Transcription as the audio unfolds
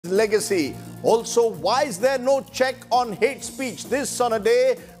legacy. Also, why is there no check on hate speech? This on a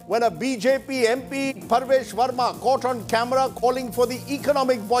day when a BJP MP, Parvesh Verma, caught on camera calling for the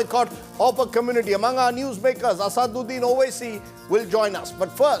economic boycott of a community. Among our newsmakers, Asaduddin Owaisi will join us.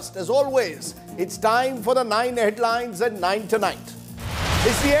 But first, as always, it's time for the 9 headlines at 9 tonight.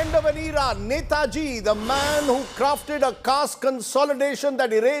 It's the end of an era. Netaji, the man who crafted a caste consolidation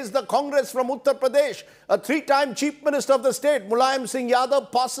that erased the Congress from Uttar Pradesh, a 3-time Chief Minister of the state, Mulayam Singh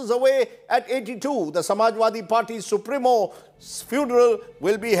Yadav, passes away at 82. The Samajwadi Party Supremo's funeral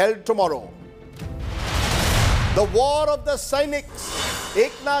will be held tomorrow. The war of the Sainiks.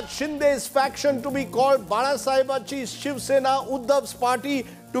 Eknath Shinde's faction to be called Balasahebachi's Shiv Sena, Uddhav's party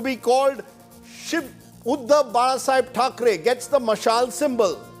to be called Uddhav Balasaheb Thackeray gets the mashal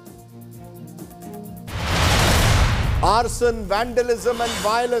symbol. Arson, vandalism and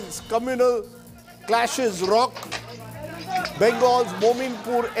violence, communal clashes rock Bengal's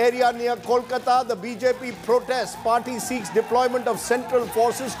Mominpur area near Kolkata. The BJP protests. Party seeks deployment of central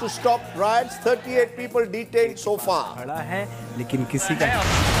forces to stop riots. 38 people detained so far.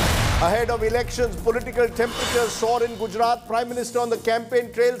 Ahead of elections, political temperatures soar in Gujarat. Prime Minister on the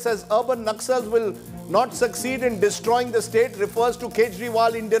campaign trail says urban Naxals will not succeed in destroying the state, refers to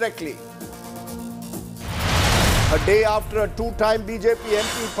Kejriwal indirectly. A day after a 2-time BJP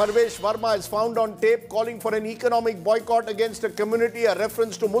MP, Parvesh Verma, is found on tape calling for an economic boycott against a community, a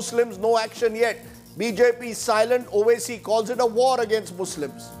reference to Muslims, no action yet. BJP silent, Owaisi calls it a war against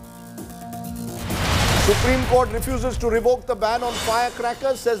Muslims. Supreme Court refuses to revoke the ban on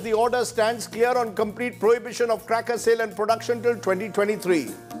firecrackers, says the order stands clear on complete prohibition of cracker sale and production till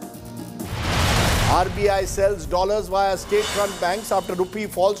 2023. RBI sells dollars via state-run banks after rupee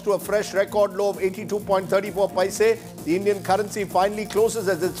falls to a fresh record low of 82.34 paise. The Indian currency finally closes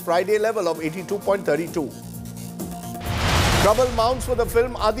at its Friday level of 82.32. Trouble mounts for the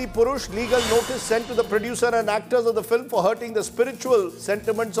film Adi Purush. Legal notice sent to the producer and actors of the film for hurting the spiritual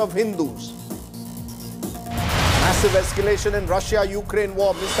sentiments of Hindus. Massive escalation in Russia-Ukraine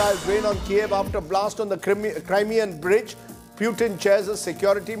war. Missiles rain on Kiev after blast on the Crimean bridge. Putin chairs a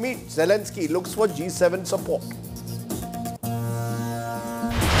security meet. Zelensky looks for G7 support.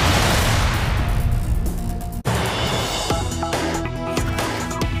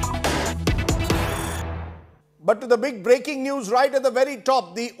 But to the big breaking news right at the very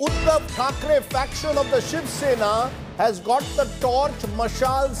top, the Uddhav Thackeray faction of the Shiv Sena has got the torch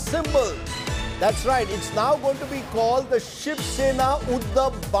mashal symbol. That's right, it's now going to be called the Shiv Sena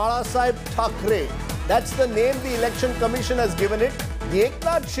Uddhav Balasaheb Thackeray. That's the name the Election Commission has given it. The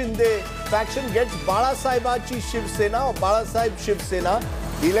Eknath Shinde faction gets Balasahebachi Shiv Sena or Balasaheb Shiv Sena.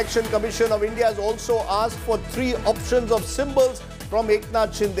 The Election Commission of India has also asked for 3 options of symbols from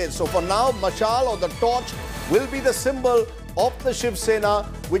Eknath Shinde. So for now, mashal or the torch will be the symbol of the Shiv Sena,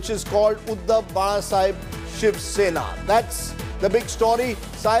 which is called Uddhav Balasaheb Shiv Sena. That's the big story.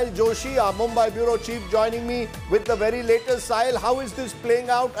 Sahil Joshi, our Mumbai Bureau Chief, joining me with the very latest. Sahil, how is this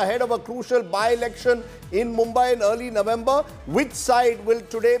playing out ahead of a crucial by-election in Mumbai in early November? Which side will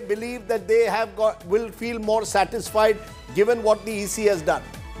today believe that they will feel more satisfied given what the EC has done?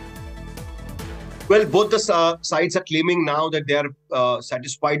 Well, both the sides are claiming now that they are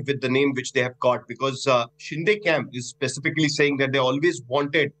satisfied with the name which they have got, because Shinde camp is specifically saying that they always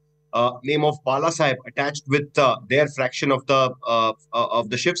wanted name of Balasaheb attached with their fraction of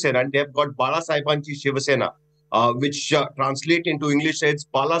the Shiv Sena, and they have got Balasahebanchi Shiv Sena, which translate into English as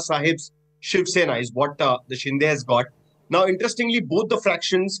Balasaheb's Shiv Sena is what the Shinde has got. Now, interestingly, both the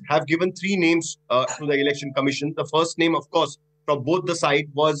fractions have given 3 names to the Election Commission. The first name, of course, from both the side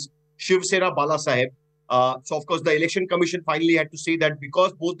was Shiv Sena Balasaheb. So, of course, the Election Commission finally had to say that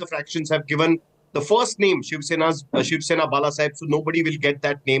because both the fractions have given the first name, Shiv Sena Balasaheb, so nobody will get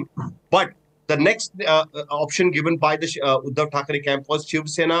that name. But the next option given by the Uddhav Thackeray camp was Shiv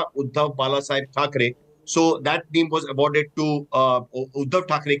Sena Uddhav Balasaheb Thackeray. So that name was awarded to Uddhav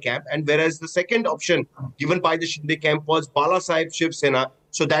Thackeray camp. And whereas the second option given by the Shinde camp was Balasaheb Shiv Sena,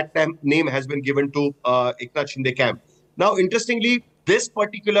 so that name has been given to Eknath Shinde camp. Now, interestingly, this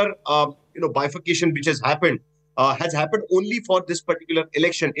particular bifurcation which has happened only for this particular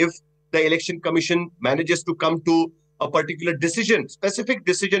election. If the Election Commission manages to come to a particular decision, specific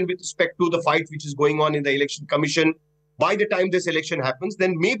decision with respect to the fight which is going on in the Election Commission, by the time this election happens,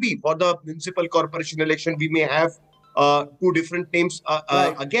 then maybe for the municipal corporation election, we may have 2 different names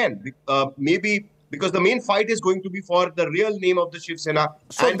again. Maybe because the main fight is going to be for the real name of the Shiv Sena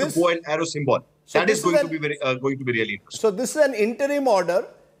and the bow and arrow symbol. So that is going to be really interesting. So this is an interim order.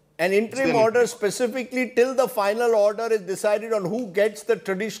 an interim order specifically till the final order is decided on who gets the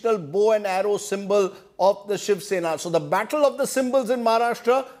traditional bow and arrow symbol of the Shiv Sena. So the battle of the symbols in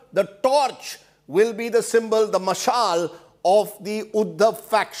Maharashtra, the torch will be the symbol, the mashal of the Uddhav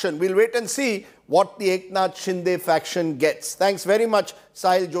faction. We'll wait and see what the Eknath Shinde faction gets. Thanks very much,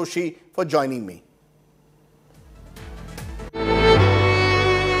 Sahil Joshi, for joining me.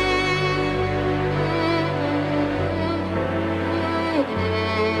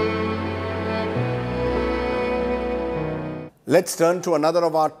 Let's turn to another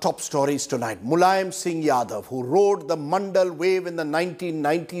of our top stories tonight. Mulayam Singh Yadav, who rode the Mandal wave in the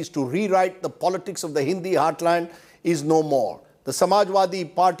 1990s to rewrite the politics of the Hindi heartland, is no more. The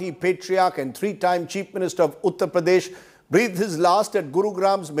Samajwadi Party patriarch and three-time Chief Minister of Uttar Pradesh breathed his last at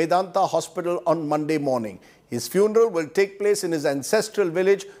Gurugram's Medanta hospital on Monday morning. His funeral will take place in his ancestral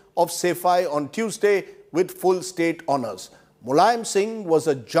village of Sefai on Tuesday with full state honours. Mulayam Singh was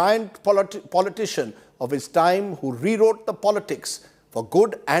a giant politician of his time who rewrote the politics for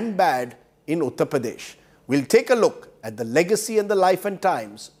good and bad in Uttar Pradesh. We'll take a look at the legacy and the life and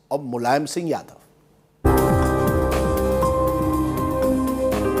times of Mulayam Singh Yadav.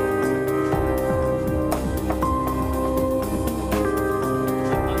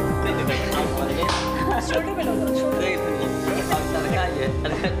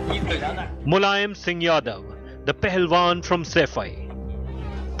 Mulayam Singh Yadav, the Pehlwan from Sefai,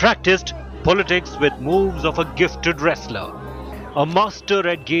 practiced politics with moves of a gifted wrestler, a master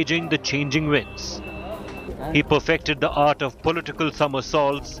at gauging the changing winds. He perfected the art of political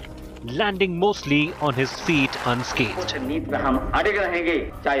somersaults, landing mostly on his feet unscathed.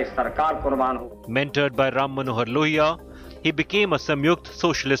 Mentored by Ram Manohar Lohia, he became a Samyukt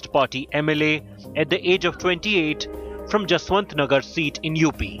Socialist Party MLA at the age of 28 from Jaswantnagar seat in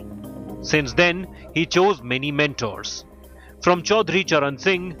UP. Since then, he chose many mentors, from Chaudhry Charan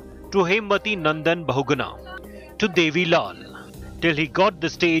Singh to Hemwati Nandan Bahuguna to Devi Lal, till he got the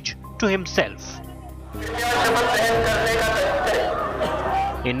stage to himself.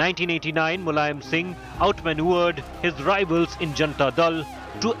 In 1989, Mulayam Singh outmaneuvered his rivals in Janata Dal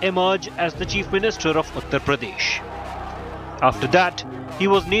to emerge as the Chief Minister of Uttar Pradesh. After that, he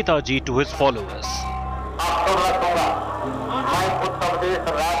was Netaji to his followers.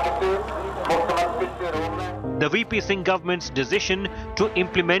 The VP Singh government's decision to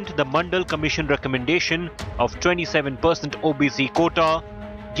implement the Mandal Commission recommendation of 27% OBC quota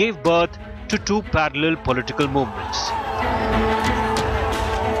gave birth to two parallel political movements.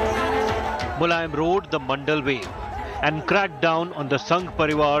 Mulayam rode the Mandal wave and cracked down on the Sangh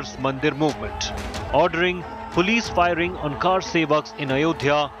Parivar's Mandir movement, ordering police firing on car sevaks in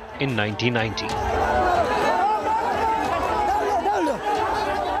Ayodhya in 1990.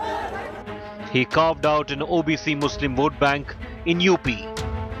 He carved out an OBC Muslim vote bank in UP,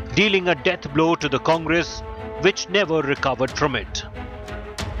 dealing a death blow to the Congress, which never recovered from it.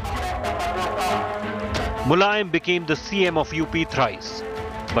 Mulayam became the CM of UP thrice,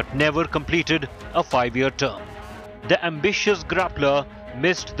 but never completed a 5-year term. The ambitious grappler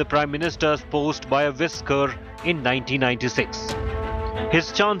missed the Prime Minister's post by a whisker in 1996.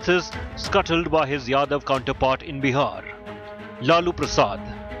 His chances scuttled by his Yadav counterpart in Bihar, Lalu Prasad.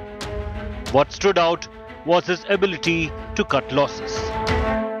 What stood out was his ability to cut losses.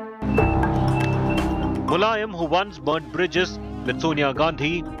 Mulayam, who once burnt bridges with Sonia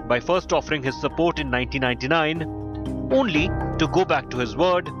Gandhi by first offering his support in 1999, only to go back to his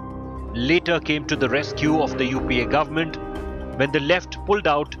word, later came to the rescue of the UPA government when the left pulled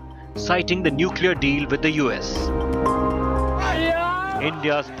out, citing the nuclear deal with the US.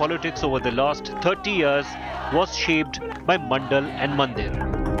 India's politics over the last 30 years was shaped by Mandal and Mandir.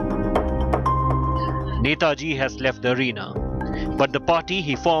 Netaji has left the arena, but the party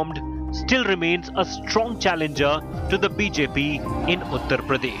he formed still remains a strong challenger to the BJP in Uttar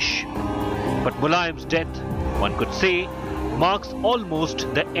Pradesh. But Mulayam's death, one could say, marks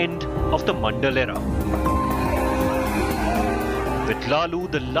almost the end of the Mandal era, with Lalu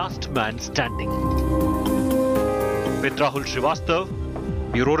the last man standing. With Rahul Srivastav,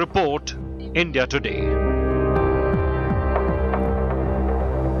 Bureau Report, India Today.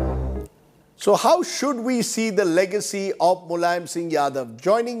 So how should we see the legacy of Mulayam Singh Yadav?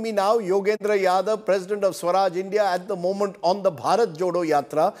 Joining me now, Yogendra Yadav, President of Swaraj India, at the moment on the Bharat Jodo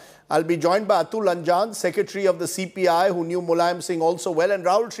Yatra. I'll be joined by Atul Anjan, Secretary of the CPI, who knew Mulayam Singh also well, and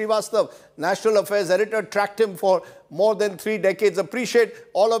Rahul Srivastav, National Affairs Editor, tracked him for more than 3 decades. Appreciate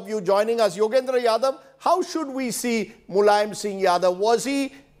all of you joining us. Yogendra Yadav, how should we see Mulayam Singh Yadav? Was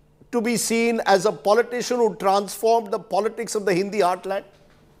he to be seen as a politician who transformed the politics of the Hindi heartland?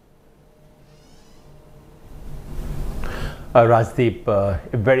 Rajdeep,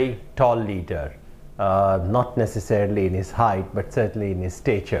 a very tall leader, not necessarily in his height, but certainly in his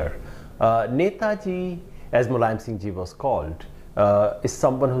stature. Netaji, as Mulayam Singh Ji was called, is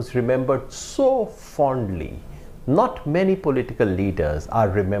someone who's remembered so fondly. Not many political leaders are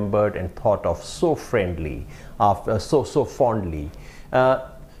remembered and thought of so friendly, so fondly.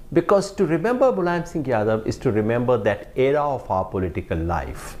 Because to remember Mulayam Singh Yadav is to remember that era of our political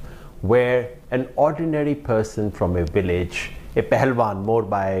life, where an ordinary person from a village, a pehelwan more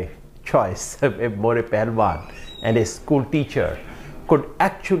by choice, more a pehelwan, and a school teacher could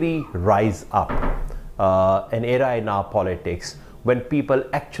actually rise up. An era in our politics when people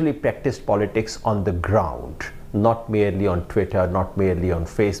actually practiced politics on the ground, not merely on Twitter, not merely on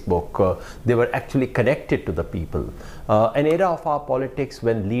Facebook. They were actually connected to the people. An era of our politics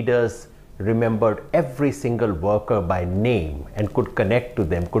when leaders remembered every single worker by name and could connect to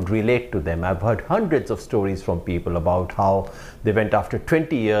them, could relate to them. I've heard hundreds of stories from people about how they went after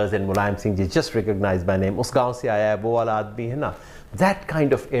 20 years and Mulayam Singh Ji just recognized by name, "Us gaon se aaya hai, wo wala aadmi hai na." That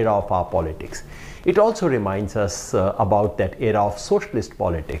kind of era of our politics. It also reminds us about that era of socialist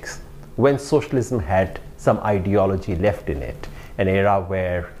politics, when socialism had some ideology left in it, an era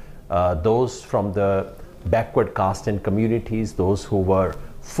where those from the backward caste and communities, those who were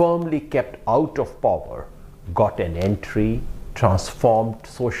firmly kept out of power, got an entry, transformed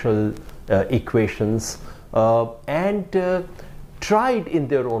social equations, and tried in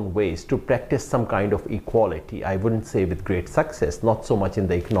their own ways to practice some kind of equality. I wouldn't say with great success, not so much in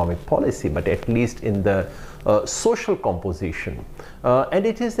the economic policy, but at least in the social composition. And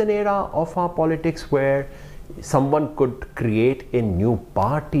it is an era of our politics where someone could create a new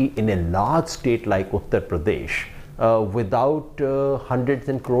party in a large state like Uttar Pradesh without hundreds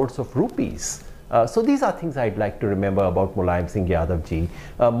and crores of rupees. So these are things I'd like to remember about Mulayam Singh Yadav ji,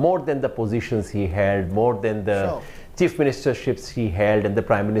 more than the positions he held, more than the chief ministerships he held and the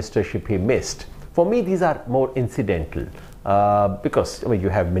prime ministership he missed. For me, these are more incidental because you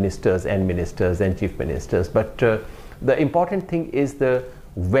have ministers and chief ministers, but the important thing is the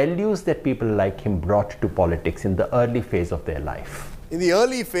values that people like him brought to politics in the early phase of their life. In the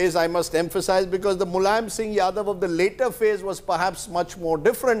early phase, I must emphasize, because the Mulayam Singh Yadav of the later phase was perhaps much more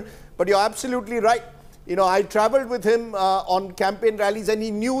different, but you're absolutely right. You know, I traveled with him on campaign rallies and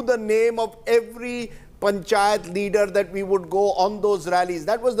he knew the name of every panchayat leader that we would go on those rallies.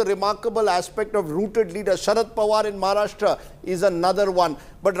 That was the remarkable aspect of rooted leaders. Sharad Pawar in Maharashtra is another one.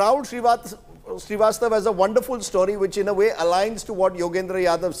 But Rahul Srivastav has a wonderful story which in a way aligns to what Yogendra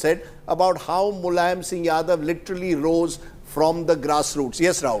Yadav said about how Mulayam Singh Yadav literally rose from the grassroots.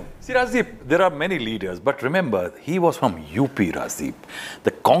 Yes, Rahul. See, Rajdeep, there are many leaders, but remember, he was from UP, Rajdeep.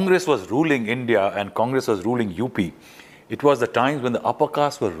 The Congress was ruling India and Congress was ruling UP. It was the times when the upper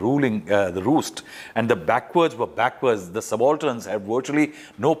caste were ruling the roost and the backwards were backwards. The subalterns had virtually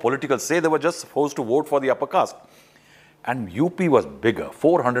no political say. They were just supposed to vote for the upper caste. And UP was bigger,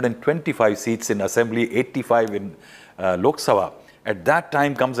 425 seats in Assembly, 85 in Lok Sabha. At that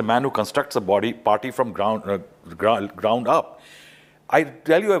time comes a man who constructs a party from ground up. I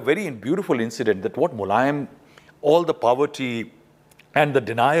tell you a very beautiful incident that what Mulayam, all the poverty and the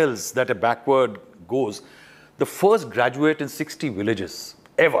denials that a backward goes, the first graduate in 60 villages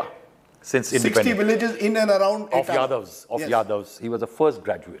ever since independence. 60 villages in and around of Yadavs. Of Yadavs. He was the first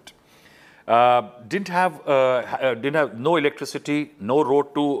graduate. Didn't have no electricity, no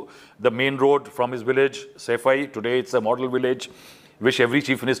road to the main road from his village, Sefai. Today it's a model village. Wish every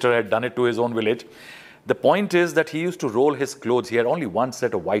chief minister had done it to his own village. The point is that he used to roll his clothes. He had only one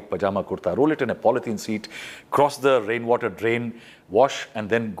set of white pajama kurta, roll it in a polythene sheet, cross the rainwater drain, wash, and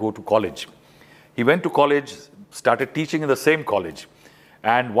then go to college. He went to college, started teaching in the same college.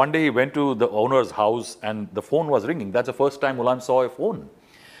 And one day he went to the owner's house and the phone was ringing. That's the first time Mulayam saw a phone.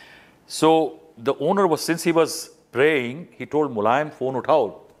 So the owner was, since he was praying, he told Mulayam, phone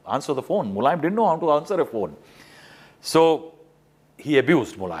uthao, answer the phone. Mulayam didn't know how to answer a phone. So he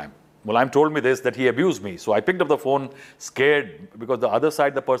abused Mulayam. Mulayam told me this, that he abused me. So I picked up the phone, scared, because the other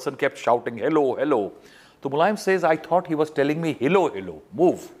side, the person kept shouting, hello, hello. So Mulayam says, I thought he was telling me, hello, hello,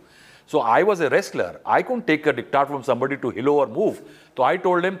 move. So I was a wrestler. I couldn't take a diktat from somebody to hello or move. So I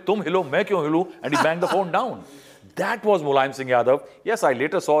told him, tum hello, main kyun hello? And he banged the phone down. That was Mulayam Singh Yadav. Yes, I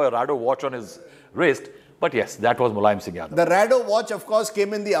later saw a Rado watch on his wrist. But yes, that was Mulayam Singh Yadav. The Rado watch, of course,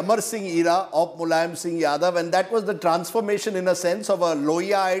 came in the Amar Singh era of Mulayam Singh Yadav. And that was the transformation, in a sense, of a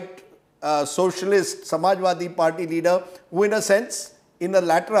Lohiaite socialist Samajwadi Party leader who, in a sense, in the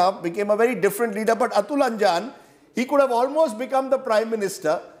latter half, became a very different leader. But Atul Anjan, he could have almost become the Prime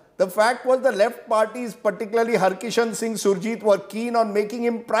Minister. The fact was the left parties, particularly Harkishan Singh Surjit, were keen on making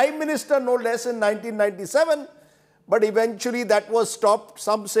him Prime Minister no less in 1997. but eventually that was stopped.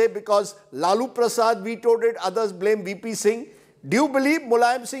 Some say because Lalu Prasad vetoed it, others blame VP Singh. Do you believe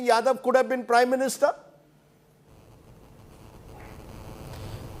Mulayam Singh Yadav could have been Prime Minister?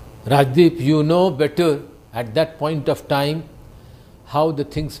 Rajdeep, you know better at that point of time how the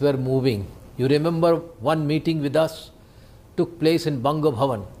things were moving. You remember one meeting with us took place in Banga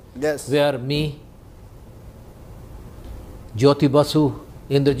Bhavan, Yes. where me, Jyoti Basu,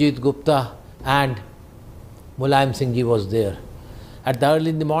 Indrajit Gupta and Mulayam Singh Ji was there. At the early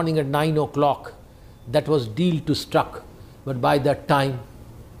in the morning at 9 o'clock, that was deal to struck. But by that time,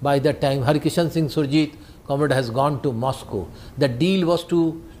 Harikishan Singh Surjit, comrade, has gone to Moscow. The deal was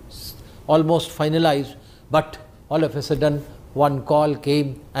to almost finalize, but all of a sudden one call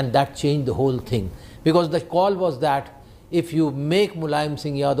came and that changed the whole thing. Because the call was that if you make Mulayam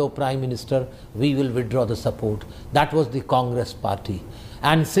Singh Yadav Prime Minister, we will withdraw the support. That was the Congress party.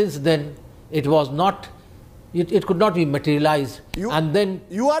 And since then, it was not, it could not be materialized. And then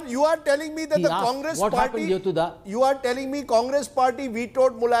you are telling me that the Congress what party, happened, you are telling me Congress party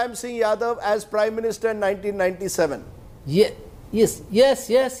vetoed Mulayam Singh Yadav as Prime Minister in 1997. Yes.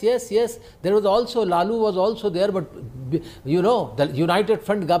 There was also, Lalu was also there, but you know, the United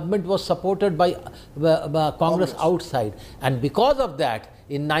Front government was supported by Congress outside. And because of that,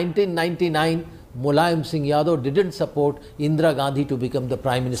 in 1999, Mulayam Singh Yadav didn't support Indira Gandhi to become the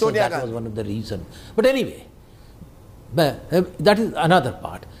Prime Minister. Sonia That Gandhi was one of the reasons. But anyway, that is another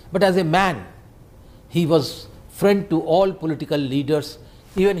part. But as a man, he was friend to all political leaders,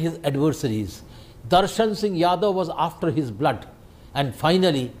 even his adversaries. Darshan Singh Yadav was after his blood, and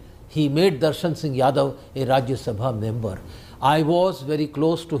finally he made Darshan Singh Yadav a Rajya Sabha member. I was very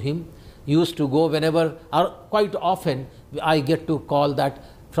close to him, used to go whenever, quite often I get to call that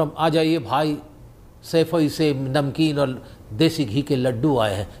from Ajaiye Bhai, Saifai se namkeen or desi ghee ke laddu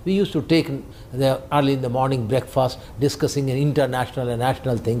aaye hain. We used to take the early in the morning breakfast discussing international and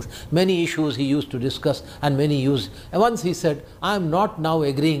national things. Many issues he used to discuss and many used. And once he said, I am not now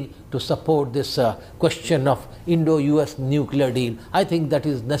agreeing to support this question of Indo-US nuclear deal. I think that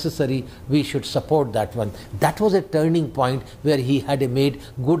is necessary. We should support that one. That was a turning point where he had made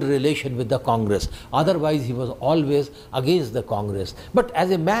good relation with the Congress. Otherwise, he was always against the Congress. But as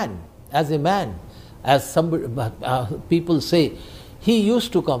a man, as some people say, he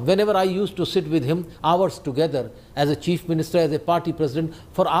used to come. Whenever I used to sit with him hours together as a chief minister, as a party president,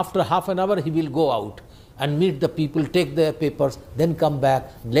 for after half an hour he will go out and meet the people, take their papers, then come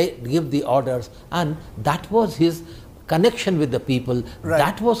back, give the orders. And that was his connection with the people. Right.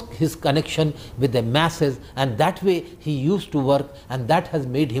 That was his connection with the masses, and that way he used to work, and that has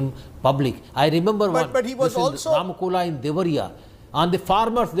made him public. I remember but he was also Ramakola in Devariya. On the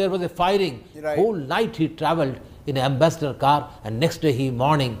farmers, there was a firing. Right. Whole night he travelled in an ambassador car, and next day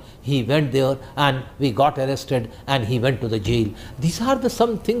morning he went there, and we got arrested, and he went to the jail. These are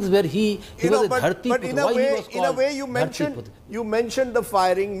some things where he was a Dharti but Put. in a way, you mentioned the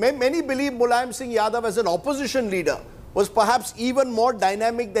firing. Many believe Mulayam Singh Yadav as an opposition leader was perhaps even more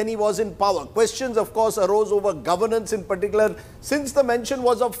dynamic than he was in power. Questions, of course, arose over governance in particular. Since the mention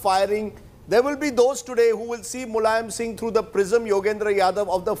was of firing, there will be those today who will see Mulayam Singh through the prism Yogendra Yadav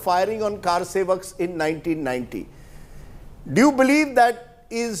of the firing on car sevaks in 1990. Do you believe that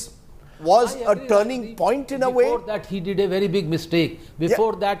was a turning point in a way? Before that, he did a very big mistake.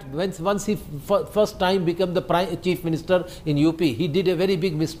 Before that, once he first time became the chief minister in UP, he did a very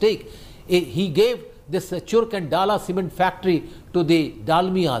big mistake. He gave this Churk and Dala cement factory to the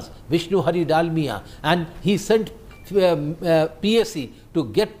Dalmias, Vishnu Hari Dalmia, and he sent PSC to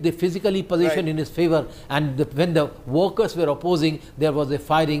get the physically position in his favor, and when the workers were opposing, there was a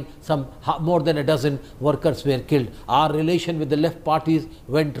firing. More than a dozen workers were killed. Our relation with the left parties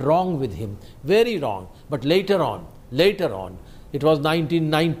went wrong with him, very wrong. But later on, it was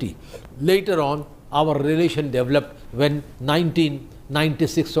 1990. Later on, our relation developed when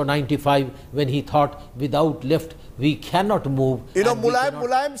 1996 or 95, when he thought without left we cannot move. You know,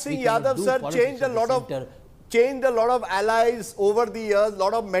 Mulayam Singh Yadav sir changed a lot of allies over the years,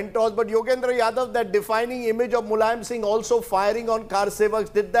 lot of mentors, but Yogendra Yadav, that defining image of Mulayam Singh also firing on car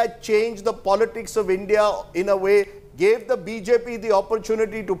sevaks, did that change the politics of India in a way, gave the BJP the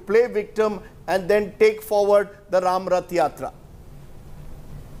opportunity to play victim and then take forward the Ram Rath Yatra?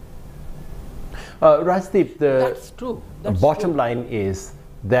 Rajdeep, That's true. Bottom line is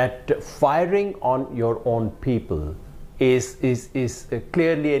that firing on your own people is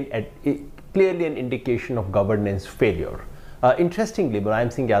clearly an indication of governance failure. Interestingly,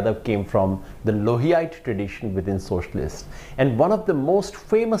 Mulayam Singh Yadav came from the Lohiite tradition within socialists. And one of the most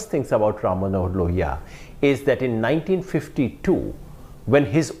famous things about Ram Manohar Lohia is that in 1952, when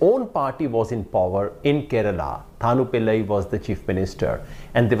his own party was in power in Kerala. Thanu Pillai was the chief minister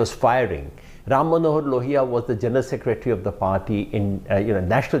and there was firing. Ram Manohar Lohia was the general secretary of the party, in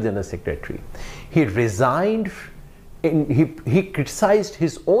national general secretary. He resigned. He criticized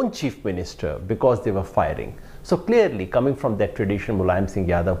his own chief minister because they were firing. So clearly, coming from that tradition, Mulayam Singh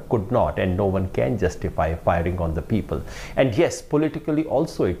Yadav could not, and no one can justify firing on the people. And yes, politically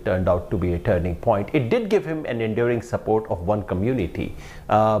also it turned out to be a turning point. It did give him an enduring support of one community,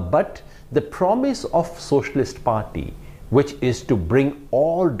 but the promise of Socialist Party, which is to bring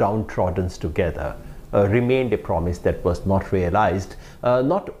all downtrodden together, remained a promise that was not realized,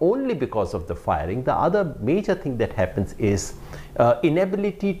 not only because of the firing. The other major thing that happens is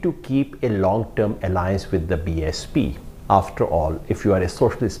inability to keep a long-term alliance with the BSP. After all, if you are a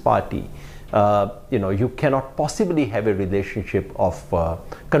socialist party, you cannot possibly have a relationship of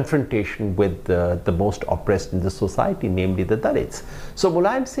confrontation with the most oppressed in the society, namely the Dalits. So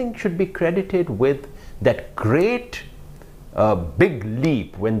Mulayam Singh should be credited with that great big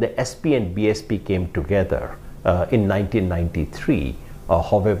leap when the SP and BSP came together in 1993.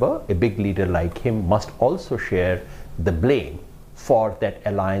 However, a big leader like him must also share the blame for that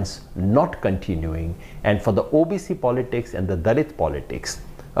alliance not continuing, and for the OBC politics and the Dalit politics,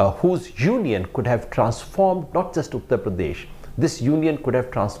 whose union could have transformed not just Uttar Pradesh, this union could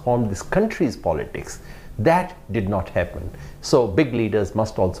have transformed this country's politics. That did not happen. So big leaders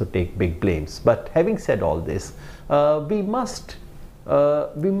must also take big blames. But having said all this, we must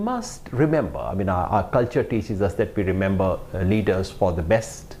remember, I mean, our culture teaches us that we remember leaders for the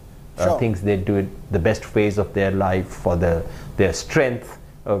best things they do, the best phase of their life, for their strength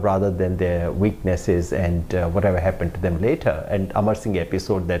rather than their weaknesses and whatever happened to them later. And Amar Singh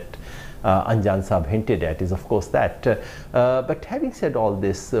episode that Anjan Saab hinted at is of course that. But having said all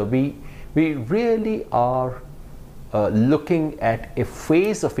this, we really are looking at a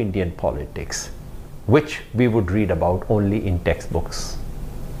phase of Indian politics which we would read about only in textbooks.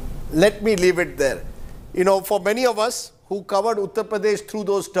 Let me leave it there. You know, for many of us who covered Uttar Pradesh through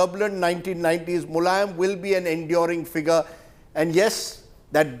those turbulent 1990s, Mulayam will be an enduring figure. And yes,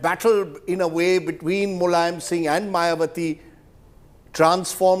 that battle in a way between Mulayam Singh and Mayawati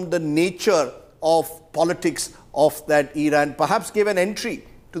transformed the nature of politics of that era and perhaps gave an entry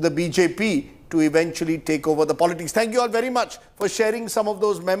to the BJP to eventually take over the politics. Thank you all very much for sharing some of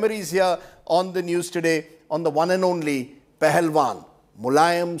those memories here on the news today on the one and only Pahalwan,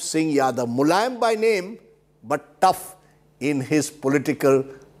 Mulayam Singh Yadav. Mulayam by name, but tough in his political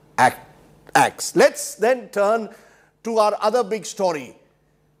acts. Let's then turn to our other big story,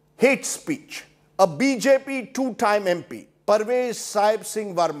 hate speech. A BJP two-time MP, Parvesh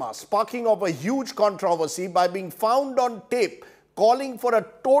Verma, sparking off a huge controversy by being found on tape calling for a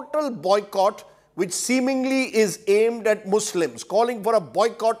total boycott which seemingly is aimed at Muslims, calling for a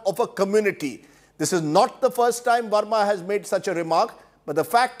boycott of a community. This is not the first time Verma has made such a remark, but the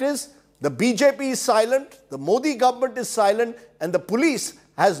fact is the BJP is silent, the Modi government is silent, and the police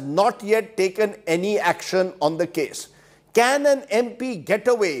has not yet taken any action on the case. Can an MP get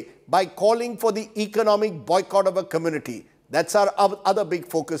away by calling for the economic boycott of a community? That's our other big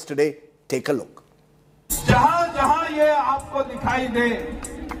focus today. Take a look. जहां ये आपको दिखाई दे,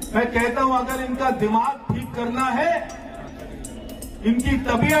 मैं कहता हूं अगर इनका दिमाग ठीक करना है, इनकी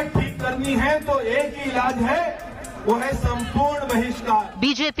तबीयत ठीक करनी है तो एक ही इलाज है, वो है संपूर्ण बहिष्कार.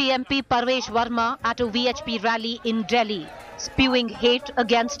 BJP MP Parvesh Verma at a VHP rally in Delhi, spewing hate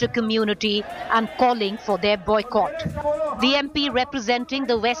against a community and calling for their boycott. The MP, representing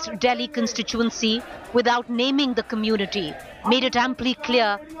the West Delhi constituency without naming the community, made it amply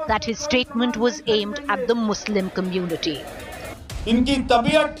clear that his statement was aimed at the Muslim community. इनकी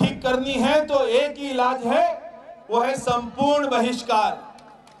तबीयत ठीक करनी है तो एक ही इलाज है, वो है संपूर्ण बहिष्कार.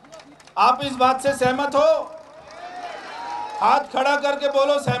 आप इस बात से सहमत हो? हाथ खड़ा करके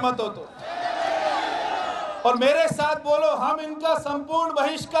बोलो सहमत हो तो, और मेरे साथ बोलो हम इनका संपूर्ण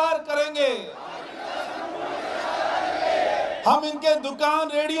बहिष्कार करेंगे. हम इनके दुकान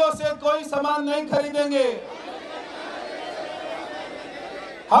रेडियो से कोई सामान नहीं खरीदेंगे,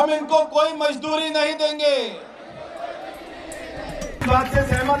 हम इनको कोई मजदूरी नहीं देंगे. इस बात से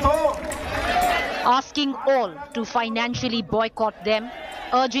सहमत हो? Asking all to financially boycott them,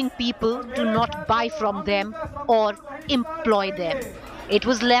 urging people to not buy from them or employ them. It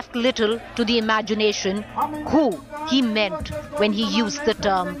was left little to the imagination who he meant when he used the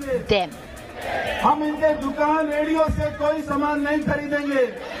term them. हम इनके दुकान radio से कोई सामान नहीं खरीदेंगे,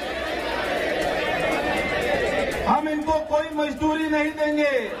 हम इनको कोई मजदूरी नहीं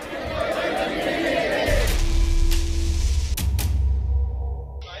देंगे.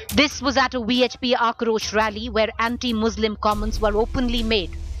 This was at a VHP Akrosh rally where anti-Muslim comments were openly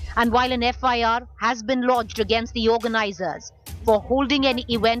made. And while an FIR has been lodged against the organizers for holding an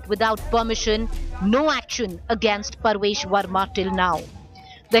event without permission, no action against Parvesh Verma till now.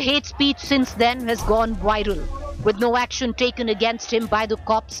 The hate speech since then has gone viral, with no action taken against him by the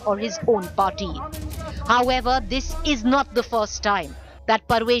cops or his own party. However, this is not the first time that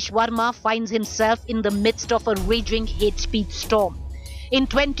Parvesh Verma finds himself in the midst of a raging hate speech storm. In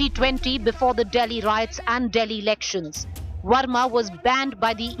 2020, before the Delhi riots and Delhi elections, Verma was banned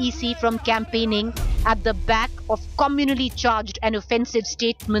by the EC from campaigning at the back of communally charged and offensive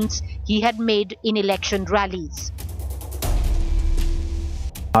statements he had made in election rallies.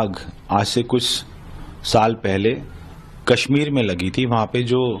 आग आज से कुछ साल पहले कश्मीर में लगी थी। वहाँ पे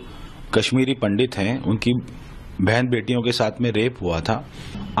जो कश्मीरी पंडित हैं उनकी बहन बेटियों के साथ में रेप हुआ था।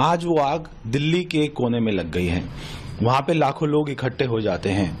 आज वो आग दिल्ली के एक कोने में लग गई है। वहाँ पे लाखों लोग इकट्ठे हो जाते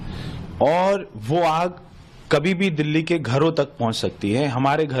हैं और वो आग कभी भी दिल्ली के घरों तक पहुँच सकती है,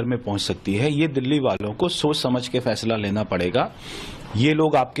 हमारे घर में पहुँच सकती है। ये दिल्ली वालों को सोच समझ के फैसला लेना पड़ेगा। ये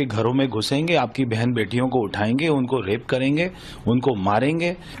लोग आपके घरों में घुसेंगे, आपकी बहन बेटियों को उठाएंगे, उनको रेप करेंगे, उनको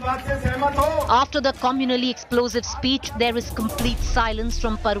मारेंगे। After the communally explosive speech, there is complete silence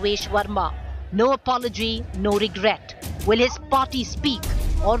from Parvesh Verma. No apology, no regret. Will his party speak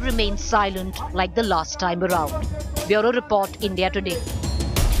or remain silent like the last time around? Bureau Report, India Today.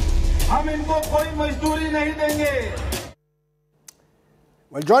 हम इनको कोई मजदूरी नहीं देंगे।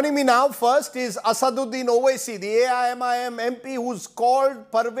 Well, joining me now first is Asaduddin Owaisi, the AIMIM MP who's called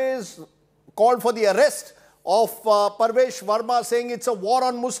for the arrest of Parvesh Verma, saying it's a war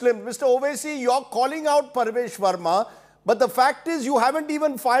on Muslims. Mr. Owaisi, you're calling out Parvesh Verma, but the fact is you haven't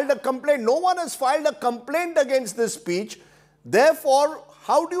even filed a complaint. No one has filed a complaint against this speech. Therefore,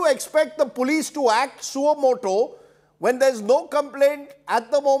 how do you expect the police to act suo moto when there's no complaint at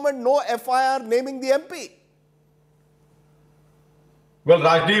the moment, no FIR naming the MP? Well,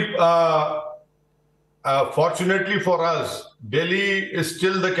 Rajdeep, fortunately for us, Delhi is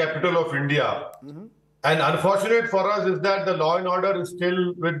still the capital of India. And unfortunate for us is that the law and order is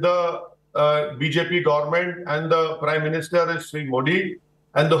still with the BJP government, and the Prime Minister is Sri Modi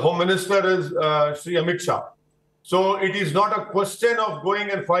and the Home Minister is Sri Amit Shah. So it is not a question of going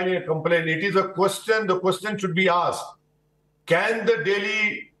and filing a complaint. It is a question, the question should be asked. Can the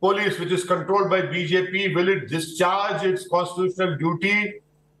Delhi police, which is controlled by BJP, will it discharge its constitutional duty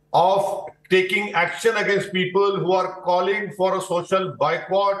of taking action against people who are calling for a social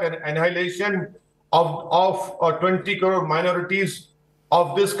boycott and annihilation of 20 crore minorities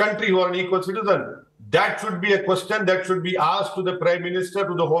of this country who are an equal citizen? That should be a question that should be asked to the Prime Minister,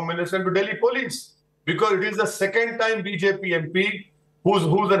 to the Home Minister, and to Delhi police. Because it is the second time BJP MP who's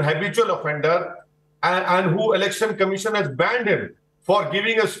an habitual offender and who Election Commission has banned him for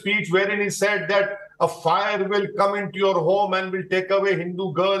giving a speech wherein he said that a fire will come into your home and will take away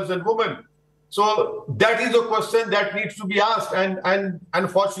Hindu girls and women. So that is a question that needs to be asked. And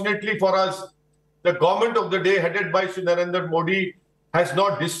unfortunately for us, the government of the day headed by Shri Narendra Modi has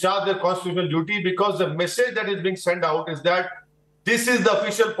not discharged their constitutional duty, because the message that is being sent out is that this is the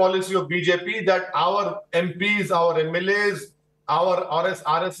official policy of BJP, that our MPs, our MLAs, our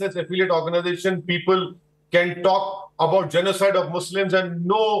RSS affiliate organization people can talk about genocide of Muslims and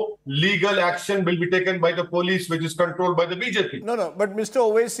no legal action will be taken by the police, which is controlled by the BJP. No, but Mr.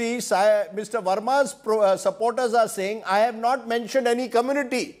 Owaisi, Mr. Verma's supporters are saying, I have not mentioned any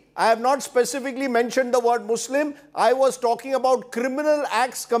community. I have not specifically mentioned the word Muslim. I was talking about criminal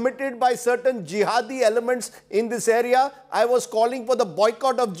acts committed by certain jihadi elements in this area. I was calling for the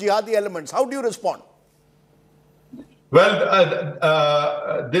boycott of jihadi elements. How do you respond? Well,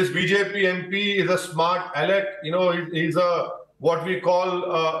 this BJP MP is a smart aleck. You know, he's a what we call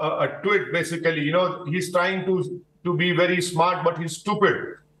a twit, basically. You know, he's trying to be very smart, but he's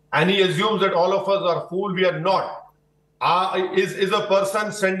stupid. And he assumes that all of us are fools. We are not. Is a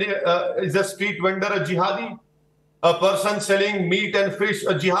person sending, is a street vendor a jihadi? A person selling meat and fish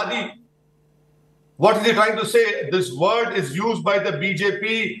a jihadi? What is he trying to say? This word is used by the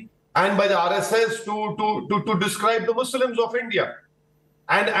BJP and by the RSS to describe the Muslims of India.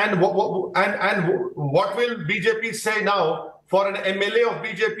 And what will BJP say now for an MLA of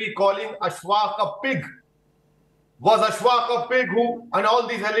BJP calling Ashfaq a pig? Was Ashfaq a pig who, and all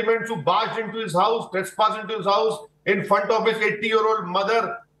these elements who barged into his house, trespassed into his house in front of his 80-year-old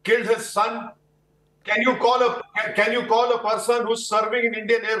mother, killed his son? Can you call a person who's serving in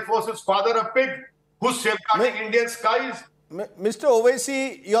Indian Air Force's father a pig, who's safeguarding Indian skies? Mr.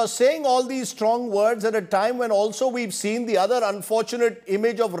 Owaisi, you're saying all these strong words at a time when also we've seen the other unfortunate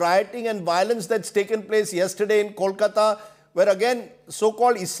image of rioting and violence that's taken place yesterday in Kolkata, where again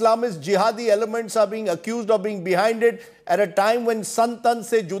so-called Islamist jihadi elements are being accused of being behind it at a time when Santan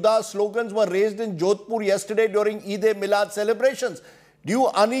Se Juda slogans were raised in Jodhpur yesterday during Eid-e-Milad celebrations. Do you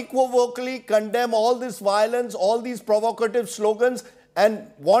unequivocally condemn all this violence, all these provocative slogans, and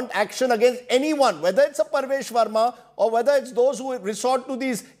want action against anyone, whether it's a Parvesh Verma or whether it's those who resort to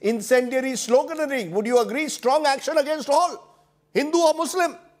these incendiary sloganeering? Would you agree? Strong action against all, Hindu or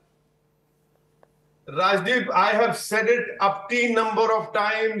Muslim? Rajdeep, I have said it up to number of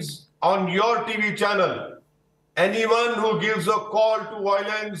times on your TV channel. Anyone who gives a call to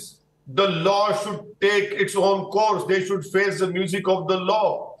violence, the law should take its own course. They should face the music of the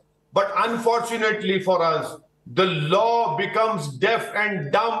law. But unfortunately for us, the law becomes deaf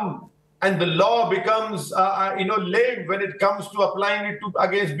and dumb, and the law becomes lame when it comes to applying it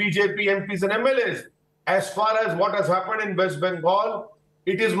against BJP MPs and MLAs. As far as what has happened in West Bengal,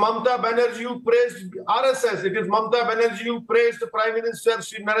 it is Mamata Banerjee who praised RSS. It is Mamata Banerjee who praised the Prime Minister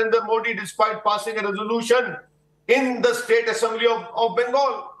Shri Narendra Modi despite passing a resolution in the State Assembly of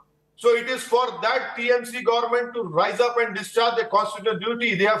Bengal. So it is for that TMC government to rise up and discharge their constitutional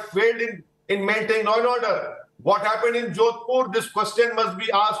duty. They have failed in maintaining law and order. What happened in Jodhpur? This question must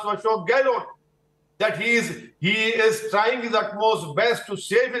be asked to Ashok Gehlot. That he is trying his utmost best to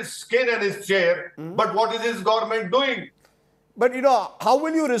save his skin and his chair. But what is his government doing? But how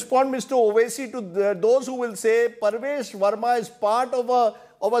will you respond, Mr. Owaisi, to those who will say Parvesh Verma is part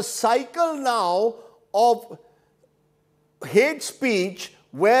of a cycle now of hate speech,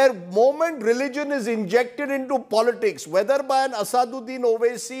 where moment religion is injected into politics, whether by an Asaduddin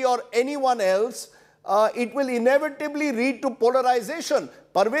Owaisi or anyone else, it will inevitably lead to polarization.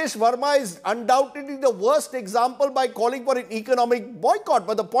 Parvesh Verma is undoubtedly the worst example by calling for an economic boycott.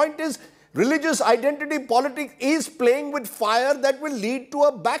 But the point is, religious identity politics is playing with fire that will lead to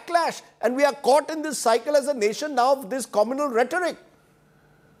a backlash. And we are caught in this cycle as a nation now of this communal rhetoric.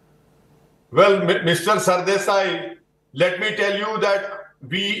 Well, Mr. Sardesai, let me tell you that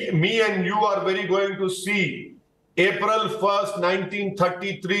me and you are very going to see April 1st,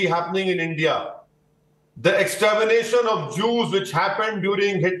 1933 happening in India. The extermination of Jews which happened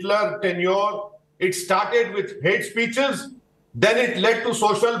during Hitler tenure, it started with hate speeches, then it led to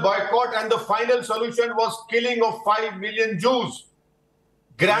social boycott, and the final solution was killing of 5 million Jews.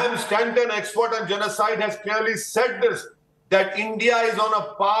 Graham Stanton, expert on genocide, has clearly said this, that India is on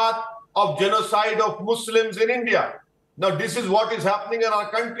a path of genocide of Muslims in India. Now, this is what is happening in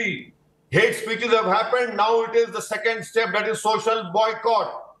our country. Hate speeches have happened. Now it is the second step, that is social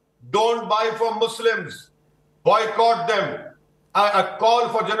boycott. Don't buy from Muslims. Boycott them. A call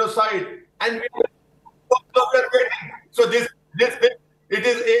for genocide. And we are waiting. So it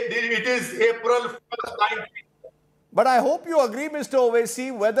is April 1st, 19. But I hope you agree, Mr.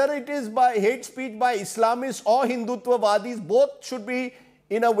 Owaisi, whether it is by hate speech by Islamists or Hindutvavadis, both should be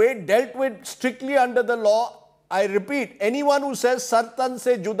in a way dealt with strictly under the law. I repeat, anyone who says Sartan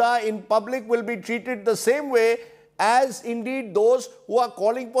Se Juda in public will be treated the same way as indeed those who are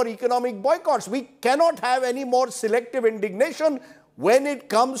calling for economic boycotts. We cannot have any more selective indignation when it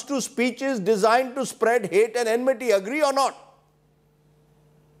comes to speeches designed to spread hate and enmity. Agree or not?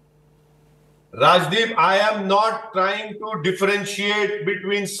 Rajdeep, I am not trying to differentiate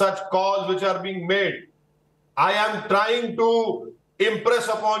between such calls which are being made. I am trying to impress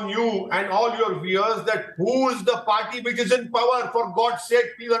upon you and all your viewers that who is the party which is in power. For God's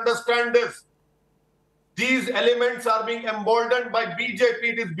sake, please understand this. These elements are being emboldened by BJP.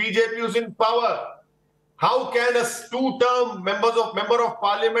 It is BJP who is in power. How can a two-term member of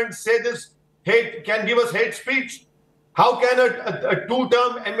parliament say this hate, can give us hate speech? How can a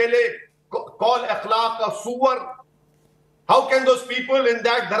two-term MLA call akhlaq a suwar? How can those people in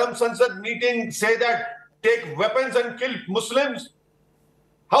that Dharam Sansad meeting say that take weapons and kill Muslims?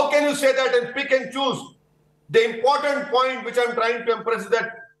 How can you say that and pick and choose? The important point which I'm trying to impress is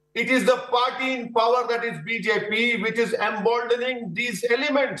that it is the party in power, that is BJP, which is emboldening these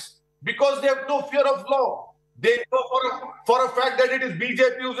elements because they have no fear of law. They know for a fact that it is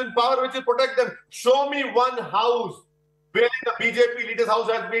BJP who's in power, which will protect them. Show me one house where the BJP leader's house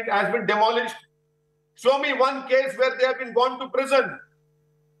has been demolished. Show me one case where they have been gone to prison.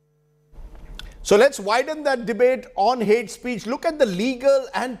 So let's widen that debate on hate speech. Look at the legal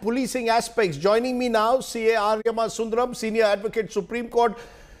and policing aspects. Joining me now, CA Aryama Sundaram, Senior Advocate, Supreme Court.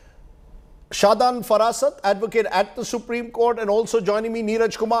 Shadan Farasat, Advocate at the Supreme Court. And also joining me,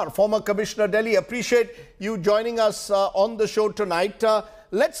 Neeraj Kumar, former Commissioner, Delhi. Appreciate you joining us on the show tonight.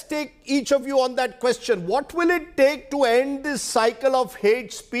 Let's take each of you on that question. What will it take to end this cycle of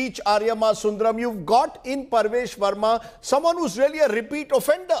hate speech, Aryama Sundaram? You've got in Parvesh Verma, someone who's really a repeat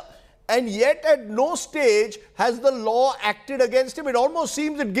offender. and yet at no stage has the law acted against him. It almost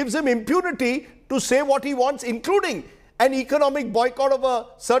seems it gives him impunity to say what he wants, including an economic boycott of a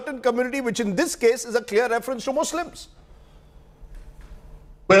certain community, which in this case is a clear reference to Muslims.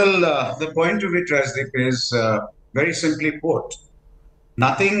 Well, the point of it, Rajdeep, is very simply put,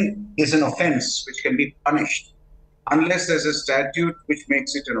 nothing is an offense which can be punished unless there's a statute which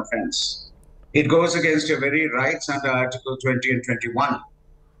makes it an offense. It goes against your very rights under Article 20 and 21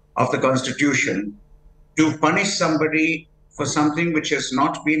 of the Constitution to punish somebody for something which has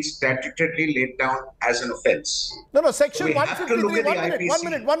not been statutorily laid down as an offense. No, section So 153,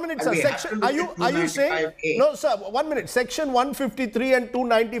 one minute, sir. Section, are you saying, no, sir, 1 minute, section 153 and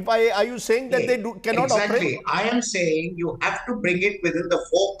 295, are you saying that they cannot operate? I am saying you have to bring it within the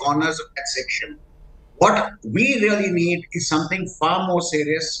four corners of that section. What we really need is something far more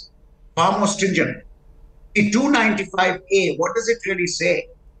serious, far more stringent. The 295A, what does it really say?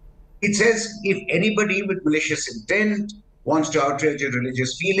 It says if anybody with malicious intent wants to outrage a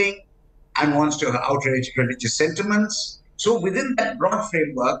religious feeling and wants to outrage religious sentiments, so within that broad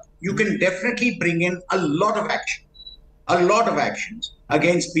framework, you can definitely bring in a lot of actions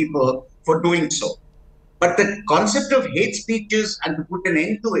against people for doing so. But the concept of hate speeches and to put an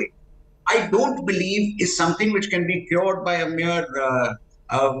end to it, I don't believe is something which can be cured by a mere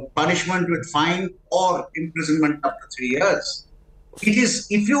punishment with fine or imprisonment up to 3 years. It is,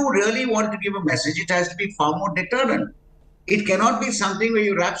 if you really want to give a message, it has to be far more deterrent. It cannot be something where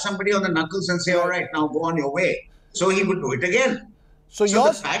you rap somebody on the knuckles and say, all right, now go on your way. So he would do it again. So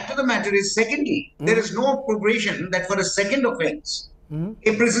the fact of the matter is, secondly, there is no provision that for a second offense,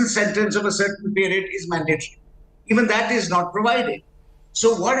 a prison sentence of a certain period is mandatory. Even that is not provided.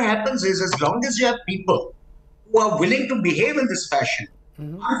 So what happens is, as long as you have people who are willing to behave in this fashion,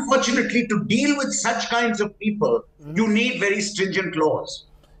 unfortunately, to deal with such kinds of people, you need very stringent laws.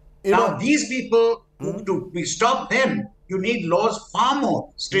 Now, these people, to stop them, you need laws far more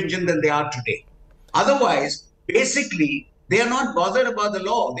stringent than they are today. Otherwise, basically, they are not bothered about the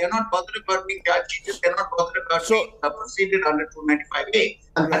law. They are not bothered about being charged. They are not bothered about being proceeded under 295A.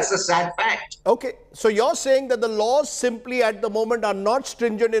 And that's a sad fact. Okay. So you're saying that the laws simply at the moment are not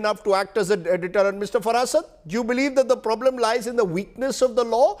stringent enough to act as a deterrent. Mr. Farasat, do you believe that the problem lies in the weakness of the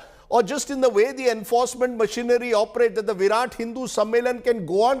law or just in the way the enforcement machinery operates, that the Virat Hindu Sammelan can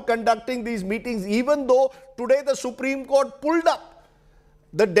go on conducting these meetings even though today the Supreme Court pulled up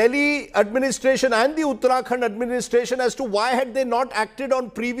the Delhi administration and the Uttarakhand administration as to why had they not acted on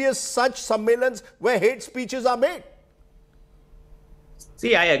previous such Sammélans where hate speeches are made?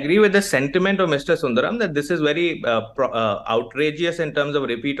 See, I agree with the sentiment of Mr. Sundaram that this is very outrageous in terms of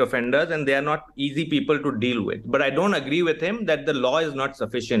repeat offenders and they are not easy people to deal with. But I don't agree with him that the law is not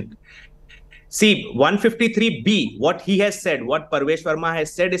sufficient. See, 153B, what he has said, what Parvesh Verma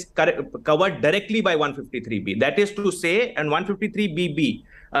has said is covered directly by 153B. That is to say, and 153BB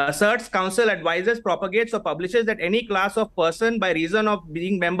asserts, counsel, advises, propagates or publishes that any class of person by reason of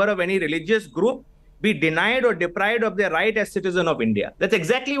being member of any religious group be denied or deprived of their right as citizen of India. That's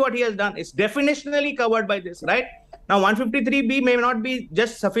exactly what he has done. It's definitionally covered by this, right? Now, 153B may not be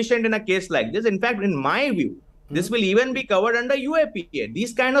just sufficient in a case like this. In fact, in my view, this will even be covered under UAPA.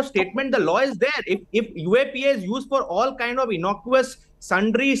 These kind of statement, the law is there. If UAPA is used for all kind of innocuous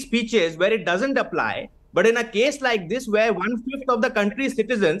sundry speeches where it doesn't apply, but in a case like this where 1/5 of the country's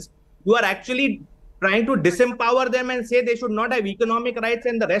citizens, you are actually trying to disempower them and say they should not have economic rights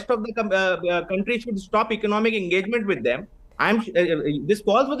and the rest of the country should stop economic engagement with them. This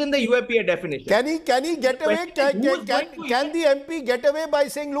falls within the UAPA definition. Can he get away? Can the MP get away by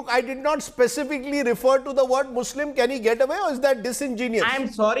saying, look, I did not specifically refer to the word Muslim? Can he get away or is that disingenuous? I'm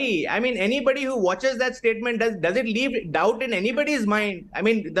sorry. I mean, anybody who watches that statement, does it leave doubt in anybody's mind? I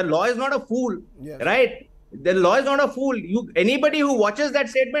mean, the law is not a fool, right? The law is not a fool. Anybody who watches that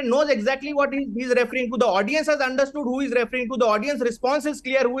statement knows exactly what he's referring to. The audience has understood who he's referring to. The audience response is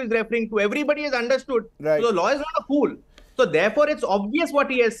clear who he's referring to. Everybody has understood. Right. So the law is not a fool. So therefore, it's obvious what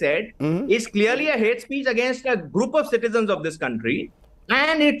he has said is clearly a hate speech against a group of citizens of this country.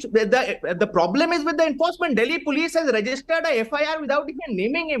 And the problem is with the enforcement. Delhi police has registered a FIR without even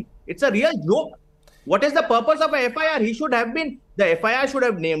naming him. It's a real joke. What is the purpose of a FIR? The FIR should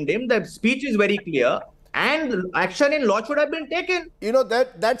have named him. The speech is very clear. And action in law should have been taken. You know,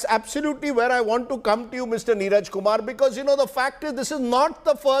 that's absolutely where I want to come to you, Mr. Neeraj Kumar, because, you know, the fact is this is not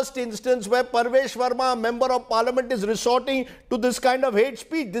the first instance where Parvesh Verma, a member of parliament, is resorting to this kind of hate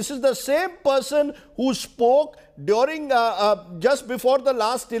speech. This is the same person who spoke during just before the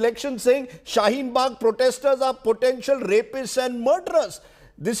last election saying Shaheen Bagh protesters are potential rapists and murderers.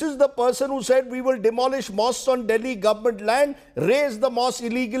 This is the person who said we will demolish mosques on Delhi government land, raise the mosque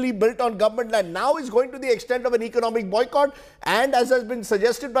illegally built on government land. Now is going to the extent of an economic boycott, and as has been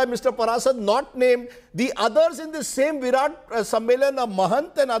suggested by Mr. Parasad, not named, the others in the same Virat Sammelan,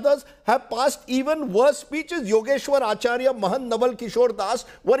 Mahant and others have passed even worse speeches. Yogeshwar Acharya, Mahant Naval Kishore Das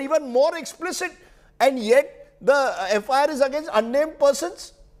were even more explicit, and yet the FIR is against unnamed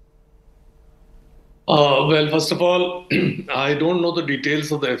persons. Well, first of all, I don't know the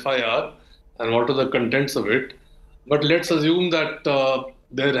details of the FIR and what are the contents of it. But let's assume that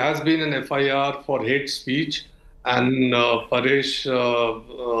there has been an FIR for hate speech and Parvesh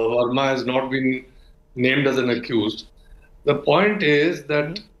Verma has not been named as an accused. The point is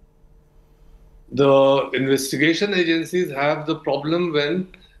that the investigation agencies have the problem when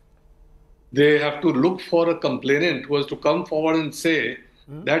they have to look for a complainant who has to come forward and say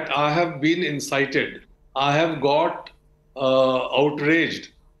that I have been incited, I have got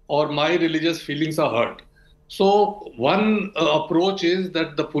outraged, or my religious feelings are hurt. So one approach is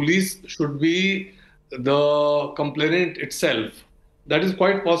that the police should be the complainant itself. That is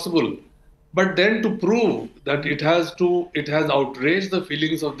quite possible. But then to prove that it has outraged the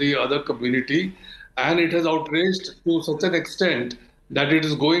feelings of the other community, and it has outraged to such an extent that it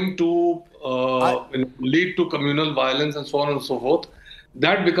is going to lead to communal violence and so on and so forth,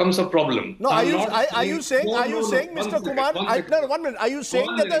 that becomes a problem. No, are you saying, Mr. Kumar? No, 1 minute. Are you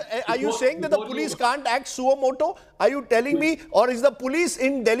saying that the police can't act suo moto? Are you telling me, or is the police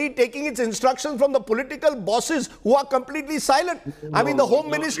in Delhi taking its instructions from the political bosses who are completely silent? I mean, the Home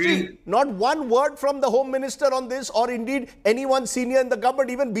Ministry, not one word from the Home Minister on this, or indeed anyone senior in the government,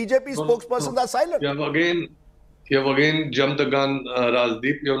 even BJP spokespersons are silent. You have again jumped the gun,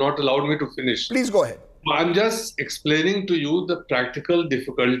 Rajdeep. You have not allowed me to finish. Please go ahead. I'm just explaining to you the practical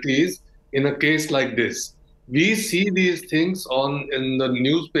difficulties in a case like this. We see these things in the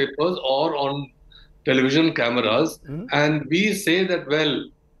newspapers or on television cameras, and we say that, well,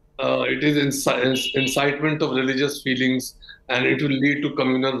 it is incitement of religious feelings and it will lead to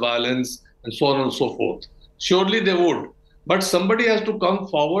communal violence and so on and so forth. Surely they would. But somebody has to come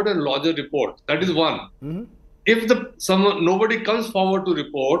forward and lodge a report. That is one. If nobody comes forward to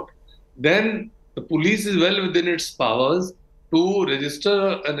report, then the police is well within its powers to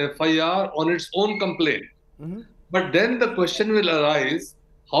register an FIR on its own complaint. But then the question will arise,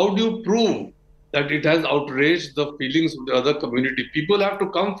 how do you prove that it has outraged the feelings of the other community? People have to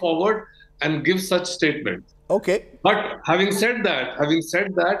come forward and give such statements. Okay. But having said that,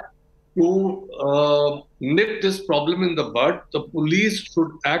 to nip this problem in the bud, the police should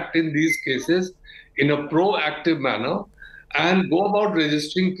act in these cases in a proactive manner and go about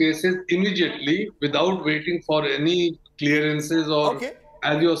registering cases immediately without waiting for any clearances or,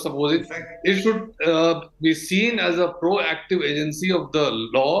 as you are supposing. It should be seen as a proactive agency of the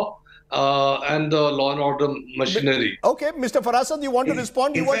law and the law and order machinery. Okay, Mr. Farasad, you want to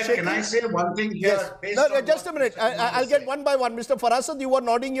respond? You were shaking. Can I say one thing here? Yes. No, just a minute. I'll get one by one. Mr. Farasad, you were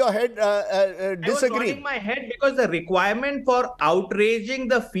nodding your head, disagreeing. I was nodding my head because the requirement for outraging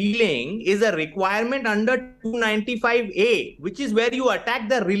the feeling is a requirement under 295A, which is where you attack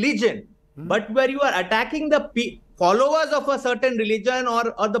the religion. But where you are attacking the followers of a certain religion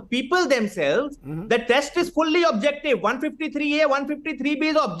or the people themselves, the test is fully objective. 153A, 153B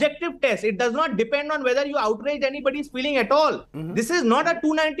is an objective test. It does not depend on whether you outrage anybody's feeling at all. This is not a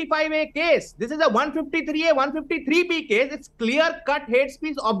 295A case. This is a 153A, 153B case. It's clear-cut hate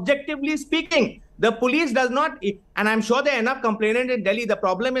speech, objectively speaking. The police does not, and I'm sure there are enough complainants in Delhi. The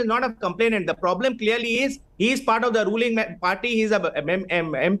problem is not a complainant. The problem clearly is he is part of the ruling party. He's a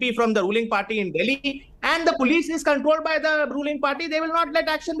MP from the ruling party in Delhi, and the police is controlled by the ruling party. They will not let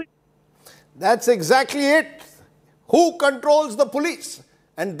action be. That's exactly it. Who controls the police?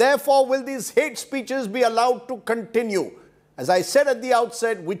 And therefore, will these hate speeches be allowed to continue? As I said at the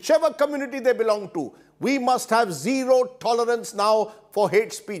outset, whichever community they belong to, we must have zero tolerance now for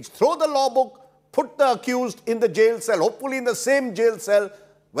hate speech. Throw the law book. Put the accused in the jail cell, hopefully in the same jail cell,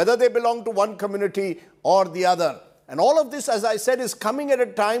 whether they belong to one community or the other. And all of this, as I said, is coming at a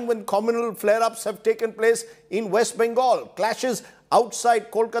time when communal flare-ups have taken place in West Bengal. Clashes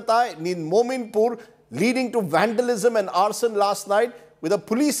outside Kolkata, in Mominpur, leading to vandalism and arson last night, with a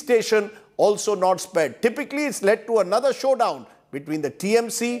police station also not spared. Typically, it's led to another showdown between the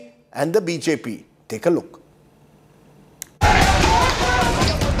TMC and the BJP. Take a look.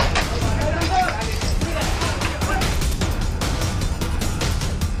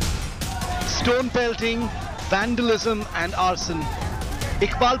 Stone pelting, vandalism and arson.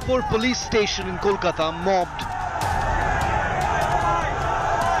 Iqbalpur police station in Kolkata mobbed.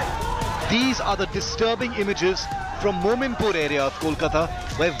 These are the disturbing images from Mominpur area of Kolkata,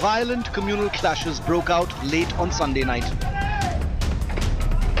 where violent communal clashes broke out late on Sunday night.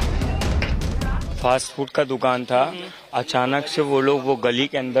 Fast food का दुकान था, अचानक से वो लोग वो गली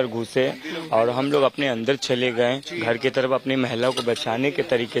के अंदर घुसे और हम लोग अपने अंदर चले गए घर की तरफ अपनी महिला को बचाने के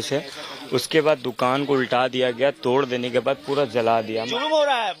तरीके से। उसके बाद दुकान को उल्टा दिया गया, तोड़ देने के बाद पूरा जला दिया। जुल्म हो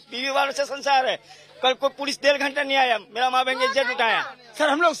रहा है, बीवी वालों से संसार है। कल कोई पुलिस 1.5 घंटा नहीं आया, मेरा माँ बहन इज्जत उठाया। सर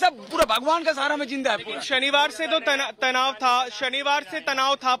हम लोग सब पूरा भगवान का सहारा में जिंदा है। शनिवार से तो तनाव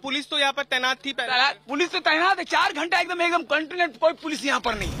था, पुलिस तो यहाँ पर तैनात थी। पुलिस तो तैनात है, 4 घंटा एकदम कंटिन्यूट, कोई पुलिस यहाँ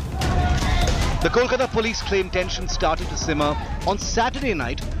पर नहीं। The Kolkata police claim tension started to simmer on Saturday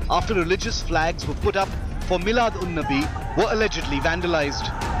night after religious flags were put up for Milad-un-Nabi were allegedly vandalized.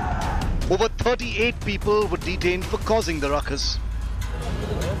 Over 38 people were detained for causing the ruckus.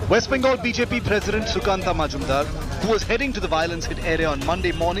 West Bengal BJP President Sukanta Majumdar, who was heading to the violence-hit area on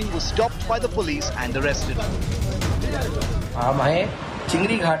Monday morning, was stopped by the police and arrested. हमें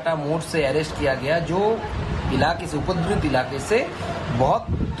चिंगरी घाटा मोड़ से arrest किया गया, जो इलाके से उपद्रवित इलाके से बहुत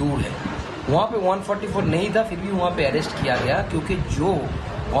दूर है। वहाँ पे 144 नहीं था, फिर भी वहाँ पे अरेस्ट किया गया, क्योंकि जो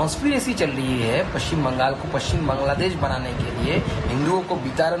कॉन्स्पिरेसी चल रही है पश्चिम बंगाल को पश्चिम बांग्लादेश बनाने के लिए, हिंदुओं को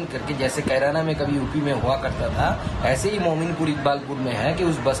वितारण करके, जैसे कैराना में कभी यूपी में हुआ करता था, ऐसे ही मोमिनपुर इकबालपुर में है कि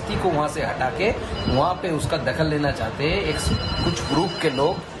उस बस्ती को वहाँ से हटा के वहाँ पे उसका दखल लेना चाहते हैं कुछ ग्रुप के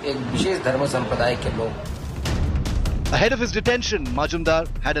लोग, एक विशेष धर्म संप्रदाय के लोग। Ahead of his detention, Majumdar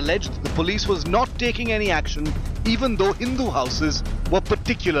had alleged the police was not taking any action, even though Hindu houses were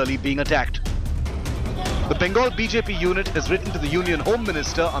particularly being attacked. The Bengal BJP unit has written to the Union Home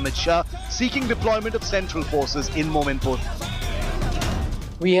Minister Amit Shah seeking deployment of central forces in Mominpur.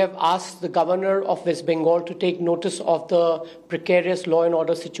 We have asked the governor of West Bengal to take notice of the precarious law and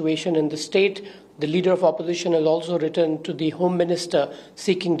order situation in the state. The leader of opposition has also written to the Home Minister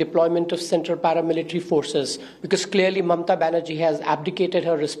seeking deployment of central paramilitary forces, because clearly Mamata Banerjee has abdicated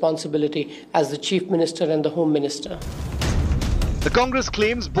her responsibility as the Chief Minister and the Home Minister. The Congress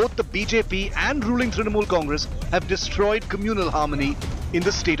claims both the BJP and ruling Trinamool Congress have destroyed communal harmony in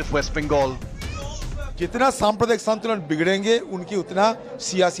the state of West Bengal. जितना सांप्रदायिक संतुलन बिगड़ेंगे उनकी उतना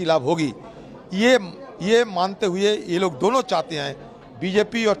सियासी लाभ होगी, ये मानते हुए ये लोग दोनों चाहते हैं,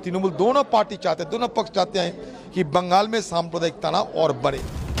 बीजेपी और तृणमूल दोनों पार्टी चाहते हैं, दोनों पक्ष चाहते हैं कि बंगाल में सांप्रदायिक तनाव और बढ़े।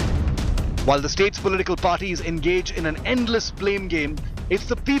 While the state's political parties engage in an endless blame game, it's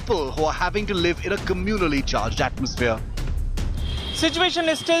the people who are having to live in a communally charged atmosphere. Situation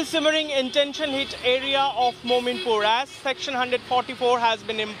is still simmering in tension-hit area of Mominpur as Section 144 has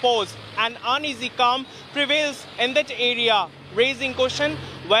been imposed. An uneasy calm prevails in that area, raising question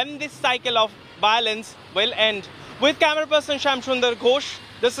when this cycle of violence will end. With camera person Shamsundar Ghosh,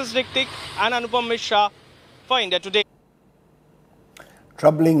 this is Ritik and Anupam Mishra for India Today.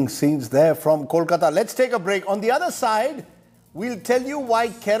 Troubling scenes there from Kolkata. Let's take a break. On the other side, we'll tell you why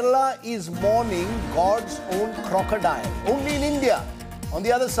Kerala is mourning God's own crocodile. Only in India. On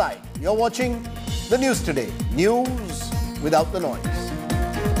the other side, you're watching the news today. News without the noise.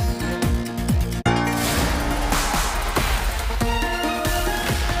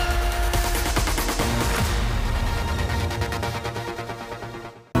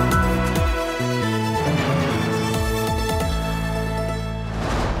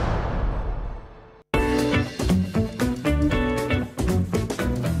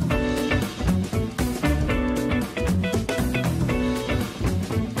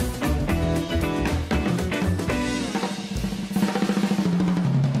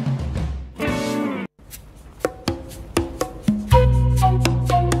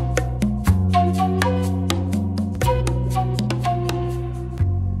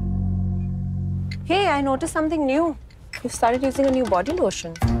 I noticed something new. You started using a new body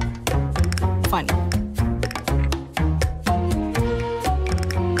lotion. Funny.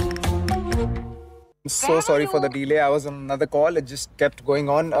 I'm so sorry for the delay. I was on another call. It just kept going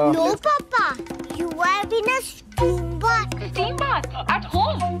on. No, Papa. You were in a steam bath. Steam bath? At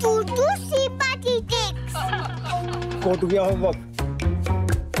home? To do steam bath he takes. Go to your homework.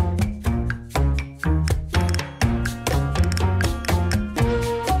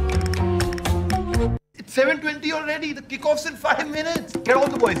 It's 7:20 already. The kickoff's in 5 minutes. Get all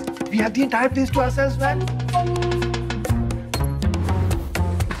the boys. We have the entire place to ourselves, man.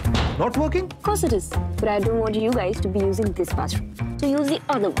 Not working? Of course it is. But I don't want you guys to be using this bathroom. So use the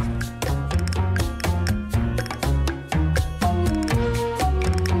other one.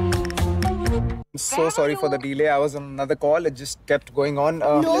 I'm so sorry for the delay. I was on another call. It just kept going on.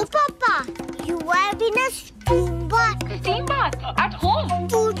 No, Papa. You were in a steam bath. Steam bath? At home?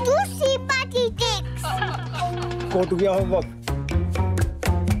 To do steam bath he takes. Go to your homework.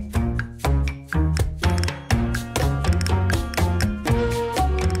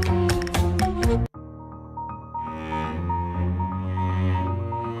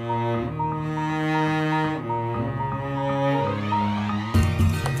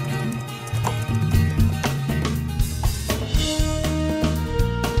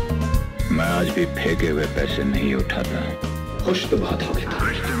 आज भी फेंके हुए पैसे नहीं उठाता। खुश तो बात होगी।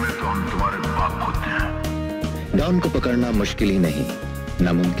 रिश्ते में तो हम तुम्हारे बाप होते हैं। डॉन को पकड़ना मुश्किल ही नहीं,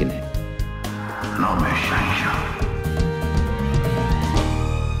 नामुमकिन है। नाम है शहंशाह।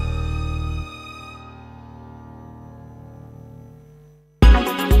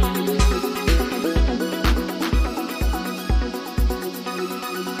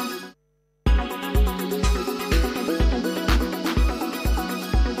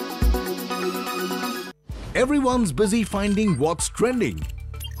 Everyone's busy finding what's trending.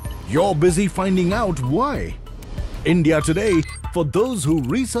 You're busy finding out why. India Today, for those who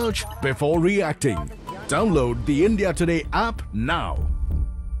research before reacting. Download the India Today app now.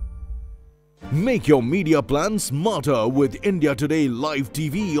 Make your media plan smarter with India Today Live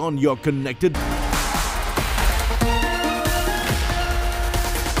TV on your connected.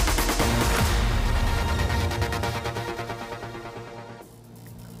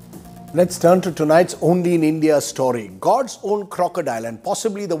 Let's turn to tonight's Only in India story. God's own crocodile and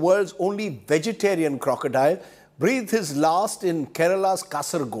possibly the world's only vegetarian crocodile breathed his last in Kerala's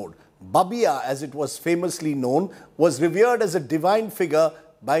Kasaragod. Bharatiya, as it was famously known, was revered as a divine figure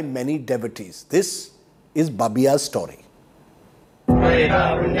by many devotees. This is Bharatiya's story.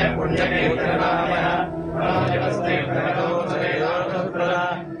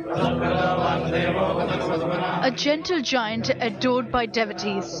 A gentle giant adored by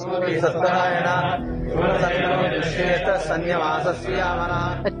devotees.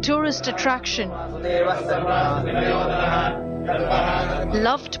 A tourist attraction.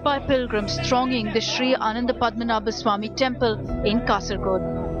 Loved by pilgrims thronging the Sri Ananda Padmanabha Swami temple in Kasaragod.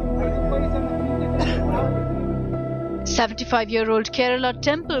 75-year-old Kerala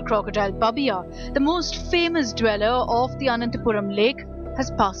temple crocodile Bharatiya, the most famous dweller of the Anantapuram lake, has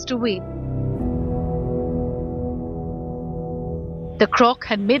passed away. The croc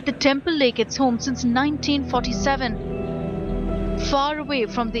had made the temple lake its home since 1947. Far away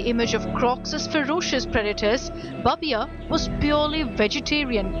from the image of crocs as ferocious predators, Bharatiya was purely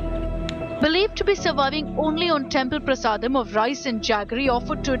vegetarian. Believed to be surviving only on temple prasadam of rice and jaggery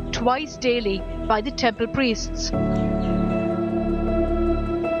offered to it twice daily by the temple priests.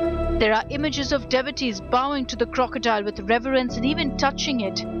 There are images of devotees bowing to the crocodile with reverence and even touching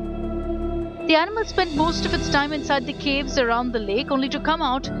it. The animal spent most of its time inside the caves around the lake, only to come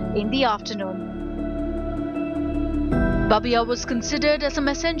out in the afternoon. Bharatiya was considered as a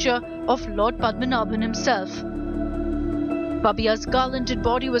messenger of Lord Padmanabhan himself. Bharatiya's garlanded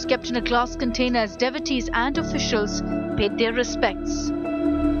body was kept in a glass container as devotees and officials paid their respects.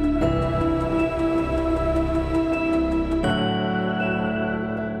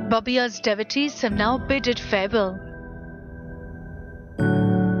 Bharatiya's devotees have now bid it farewell.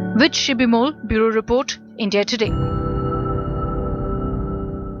 With Shibimol, Bureau Report, India Today.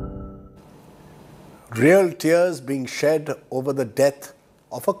 Real tears being shed over the death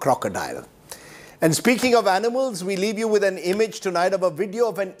of a crocodile. And speaking of animals, we leave you with an image tonight of a video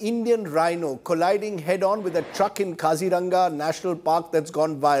of an Indian rhino colliding head-on with a truck in Kaziranga National Park that's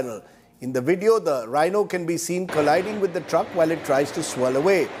gone viral. In the video, the rhino can be seen colliding with the truck while it tries to swirl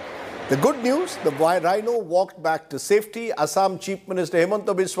away. The good news, the rhino walked back to safety. Assam Chief Minister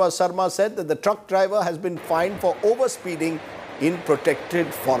Himanta Biswa Sarma said that the truck driver has been fined for overspeeding in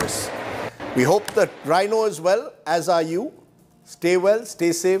protected forests. We hope the rhino is well, as are you. Stay well,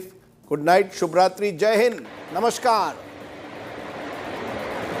 stay safe. Good night, Shubhratri, Jai Hind, Namaskar.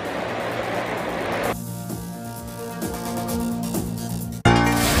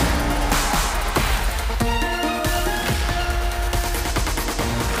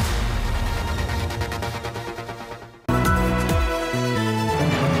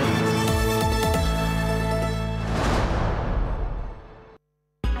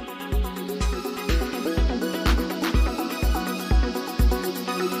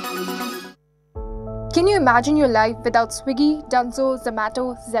 Can you imagine your life without Swiggy, Dunzo,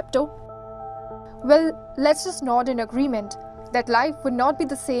 Zomato, Zepto? Well, let's just nod in agreement that life would not be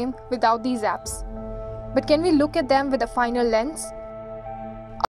the same without these apps. But can we look at them with a finer lens?